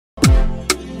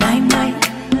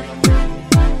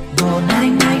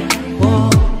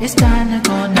It's time to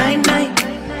go night-night.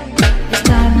 It's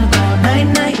time to go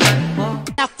night-night.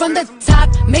 Now from the top,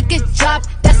 make it drop.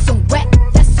 That's some wet.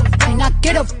 That's some wet. Now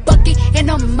get a bucket and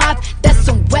a mop. That's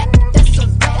some wet. That's some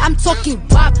wet. I'm talking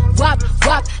wop, wop,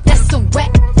 wop. That's some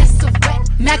wet. That's some wet.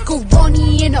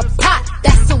 Macaroni in a pot.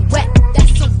 That's some wet.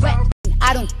 That's some wet.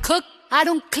 I don't cook, I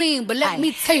don't clean, but let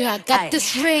me tell you, I got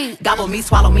this ring. Gobble me,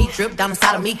 swallow me, drip down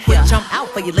inside of me. Quick jump out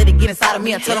for you, let it get inside of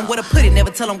me. I tell them where to put it, never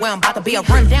tell them where I'm about to be. I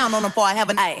run down on them before I have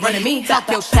a night. Running me, talk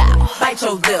your shit, bite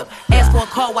your lip. Ask for a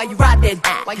call while you ride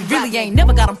that. While you really ain't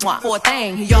never got him for a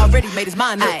thing. He already made his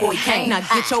mind up before he came. Now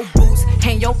get your boots,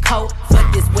 hang your coat for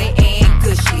this wet and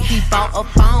gushy. He bought a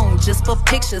phone just for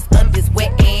pictures of this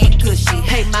wet and gushy.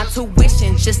 Pay my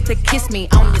tuition just to kiss me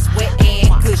on this wet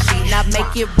and gushy. Now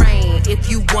make it rain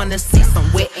if you wanna see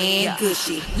some wet and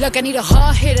gushy. Look, I need a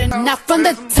hard hitter. Now from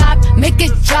the top, make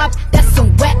it drop. That's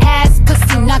some wet ass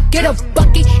pussy. Now get a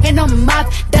bucket and a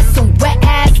mop. That's some wet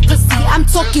ass pussy. I'm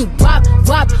talking wop,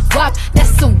 wop, wop. That's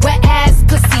some wet ass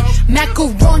pussy.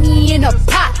 Macaroni in a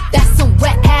pot. That's some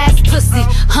wet ass pussy.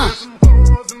 Huh? There's some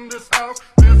hoes in this house.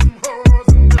 There's some hoes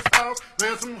in this house.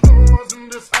 There's some hoes in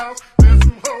this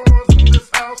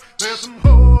house. There's some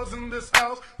hoes in this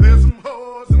house. There's some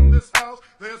hoes in this house.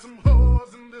 There's some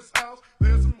hoes in this house.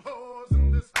 There's some hoes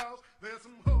in this house. There's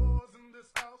some hoes in this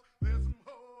house. There's some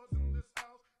hoes in this house.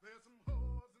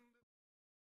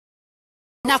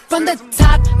 Now from the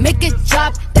top, make it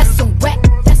drop. That's some wet.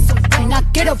 That's some wet. Now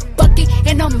get a bucket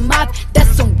and a mop. That's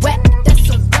some wet. That's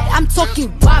some wet. I'm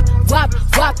talking wop, wop,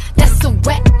 wop. That's some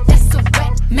wet. That's some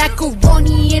wet.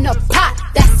 Macaroni in a pot.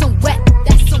 That's some wet.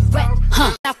 That's some wet.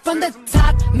 Huh? Now from the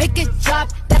top, make it drop.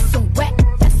 That's some wet.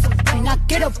 That's some wet. Now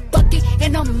get a bucket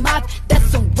and a mop. That's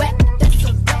some wet. That's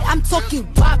some wet. I'm talking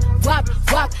wop, wop,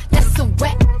 wop. That's some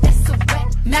wet. That's some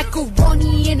wet.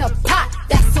 Macaroni in a pot.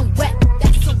 That's some wet.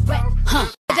 That's some wet. Huh?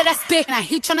 That's big. Now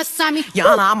he tryna sign me. Your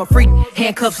Honor, I'm a freak.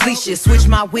 Handcuffs, leashes. Switch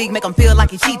my wig, make him feel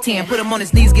like he cheating. Put him on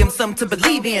his knees, give him something to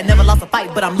believe in. Never lost a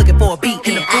fight, but I'm looking for a beat.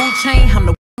 In the food chain, I'm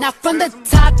the. Now from the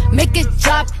top, make it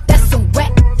drop. That's some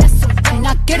wet. That's some wet.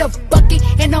 Now get a bucket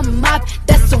and a mop.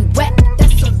 That's some wet.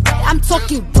 That's some wet. I'm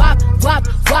talking wop, wop,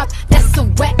 wop. That's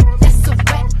some wet. That's some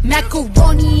wet.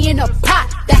 Macaroni in a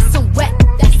pot. That's some wet.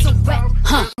 That's some wet.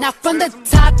 Huh? Now from the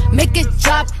top, make it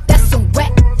drop. That's some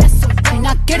wet. That's some wet.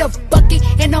 Now get a bucket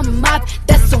and a mop.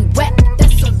 That's some wet.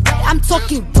 That's some wet. I'm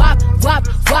talking wop, wop,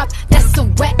 wop. That's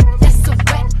some wet. That's some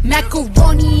wet.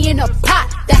 Macaroni in a pot.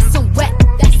 That's some wet.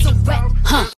 That's some wet.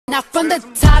 Huh? Now from the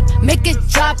top, make it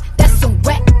drop. That's some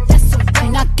wet. That's some wet.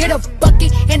 Now get a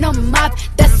bucket and a mop.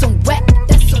 That's some wet.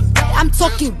 That's some wet. I'm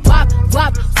talking wop,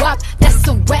 wop, wop. That's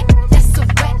some wet. That's some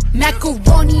wet.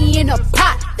 Macaroni in a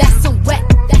pot. That's some wet.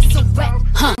 That's some wet.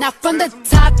 Huh? Now from the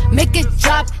top, make it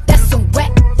drop. That's some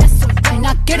wet. That's some wet.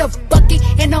 Now get a bucket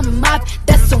and a mop.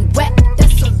 That's some wet.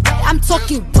 That's some wet. I'm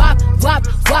talking wop, wop,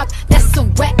 wop. That's some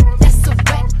wet. That's some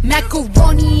wet.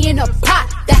 Macaroni in a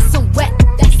pot. That's some wet.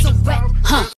 That's some wet.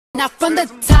 Huh? Now from the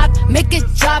top, make it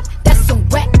drop. That's some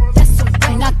wet. That's some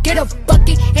wet. Now get a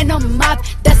bucket and a mop.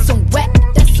 That's some wet.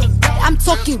 That's some wet. I'm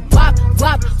talking wop,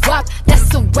 wop, wop.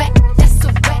 That's some wet. That's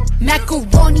some wet.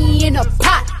 Macaroni in a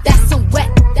pot. That's some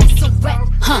wet. That's some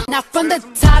wet. Huh? Now from the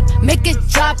top, make it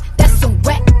drop. That's some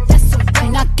wet. That's some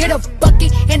wet. Now get a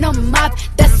bucket and a mop.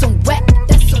 That's some wet.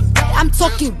 That's some wet. I'm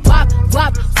talking wop,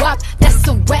 wop, wop. That's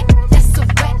some wet. That's some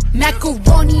wet.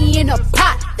 Macaroni in a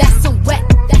pot. That's some wet.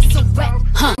 That's some wet.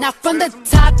 Huh? Now from the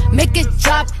top, make it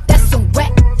drop. That's some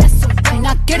wet. That's some wet.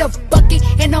 Now get a bucket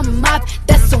and a mop.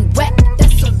 That's some wet.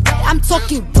 That's some wet. I'm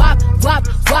talking wop, wop,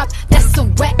 wop. That's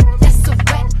some wet. That's some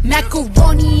wet.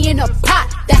 Macaroni in a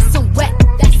pot. That's some wet.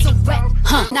 That's some wet.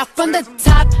 Huh? Now from the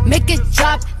top, make it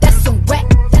drop. That's some wet.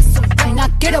 That's some wet. Now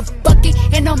get a bucket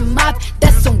and a mop.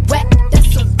 That's some wet.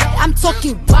 That's some wet. I'm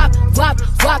talking wop, wop,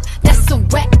 wop. That's some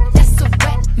wet. That's some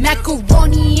wet.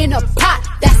 Macaroni in a pot.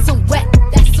 That's some wet.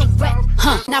 That's some wet.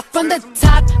 Huh? Now from the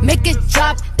top, make it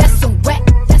drop. That's some wet.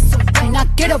 That's some wet. Now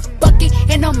get a bucket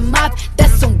and a mop.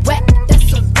 That's some wet. That's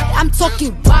some wet. I'm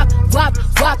talking wop, wop,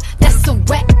 wop. That's some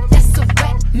wet. That's some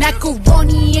wet.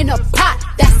 Macaroni in a pot.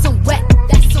 That's some wet.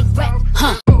 That's some wet.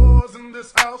 Huh? Hoes in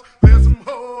this house. There's some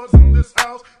hoes in this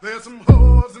house. There's some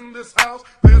hoes in this house.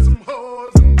 There's some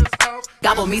hoes in this house.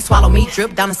 Gobble me, swallow me,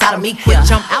 drip down inside of me. Quick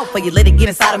jump out for you, let it get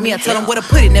inside of me. I tell them where to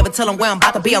put it, never tell them where I'm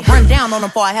about to be. I run down on them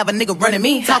before I have a nigga running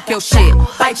me. Talk your shit,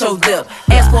 bite your lip.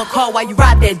 Ask for a call while you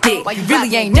ride that dick. You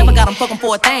really ain't never got him fucking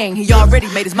for a thing. He already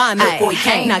made his mind up before he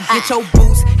came. Now get your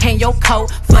boots, hang your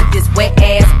coat for this wet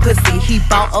ass pussy. He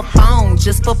bought a phone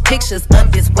just for pictures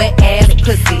of this wet ass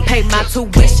pussy. Pay my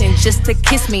tuition just to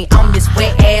kiss me on this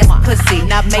wet ass pussy.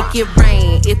 Now make it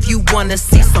rain if you wanna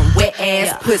see some wet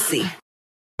ass pussy.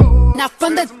 Now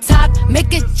from the top,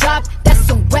 make it drop, that's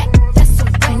some wet, that's some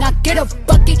wet. Now get a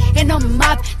bucket and a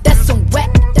mop, that's some wet,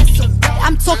 that's some wet.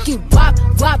 I'm talking wop,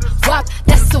 wop, wop,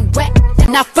 that's some wet.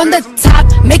 Now from the top,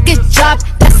 make it drop,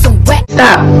 that's some wet.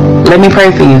 Stop. Let me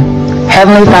pray for you.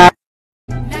 Heavenly Father.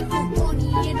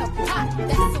 Macaroni in a pot,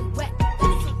 that's some wet,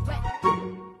 that's some wet.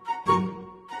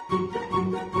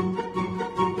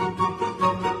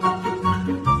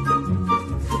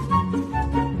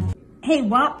 Hey,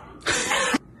 WAP.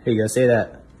 Hey, you gotta say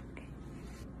that.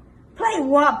 Play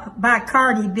WAP by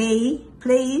Cardi B,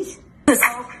 please.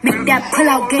 Make that pull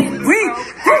out game real.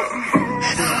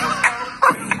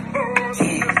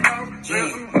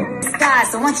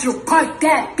 Guys, I want you to park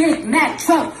that Big Mac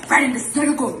truck right in this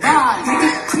little garage. Make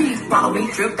it creep. Follow me,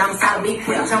 drip down inside of me,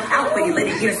 quick jump out for you, let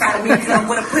it get inside of me. Tell them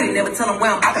where to put it, never tell them where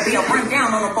I'm about to be. I run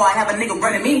down on them before I have a nigga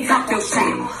running me. Talk your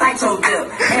shit, bite your lip.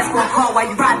 Ask for a call while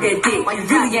you ride that dick. While you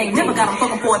really ain't never got him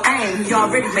fucking for a thing. He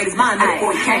already made his mind up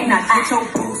before he came. Now get your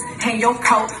boots, hang your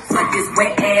coat, fuck this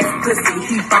wet ass pussy.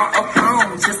 He bought a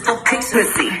phone just for pics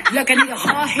pussy. Look, I need a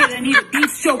hard hit, I need a deep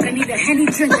stroke, I need a Henny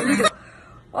drink, I need a...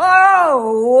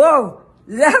 Oh, whoa.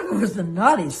 That was a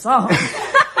naughty song.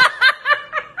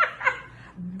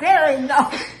 Very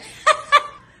naughty.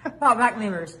 Oh, back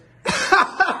members.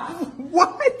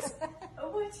 What?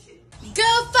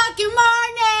 Good fucking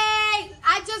morning!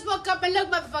 I just woke up and look,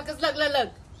 motherfuckers, look, look,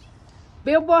 look.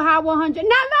 Billboard Hot 100, number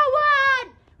one!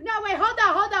 No, wait, hold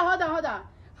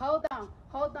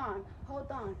on.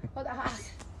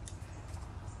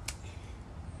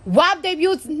 WAP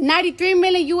debuts 93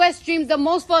 million US streams, the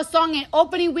most for a song in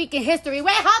opening week in history.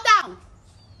 Wait, hold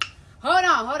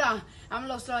on. I'm a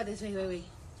little slow at this. Wait.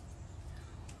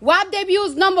 WAP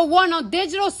debuts number 1 on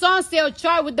digital song sale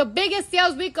chart with the biggest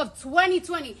sales week of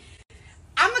 2020.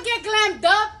 I'm gonna get glammed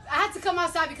up. I had to come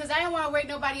outside because I didn't want to wake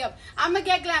nobody up. I'm gonna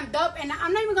get glammed up, and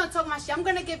I'm not even gonna talk my shit. I'm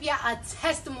gonna give you a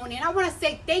testimony, and I want to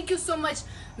say thank you so much,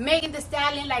 Megan Thee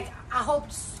Stallion. Like I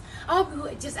hope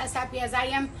you're just as happy as I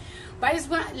am. But I just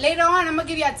want, later on, I'm gonna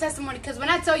give you a testimony, because when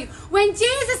I tell you, when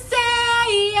Jesus says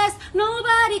yes,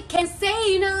 nobody can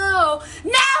say no.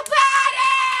 Nobody!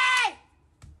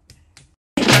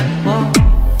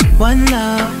 One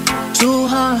love, two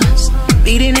hearts,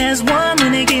 beating as one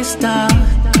when it gets dark.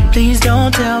 Please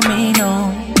don't tell me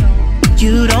no,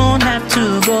 you don't have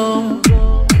to go.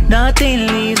 Nothing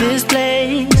leave this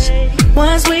place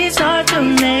once we start to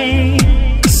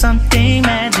make something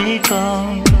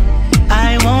magical.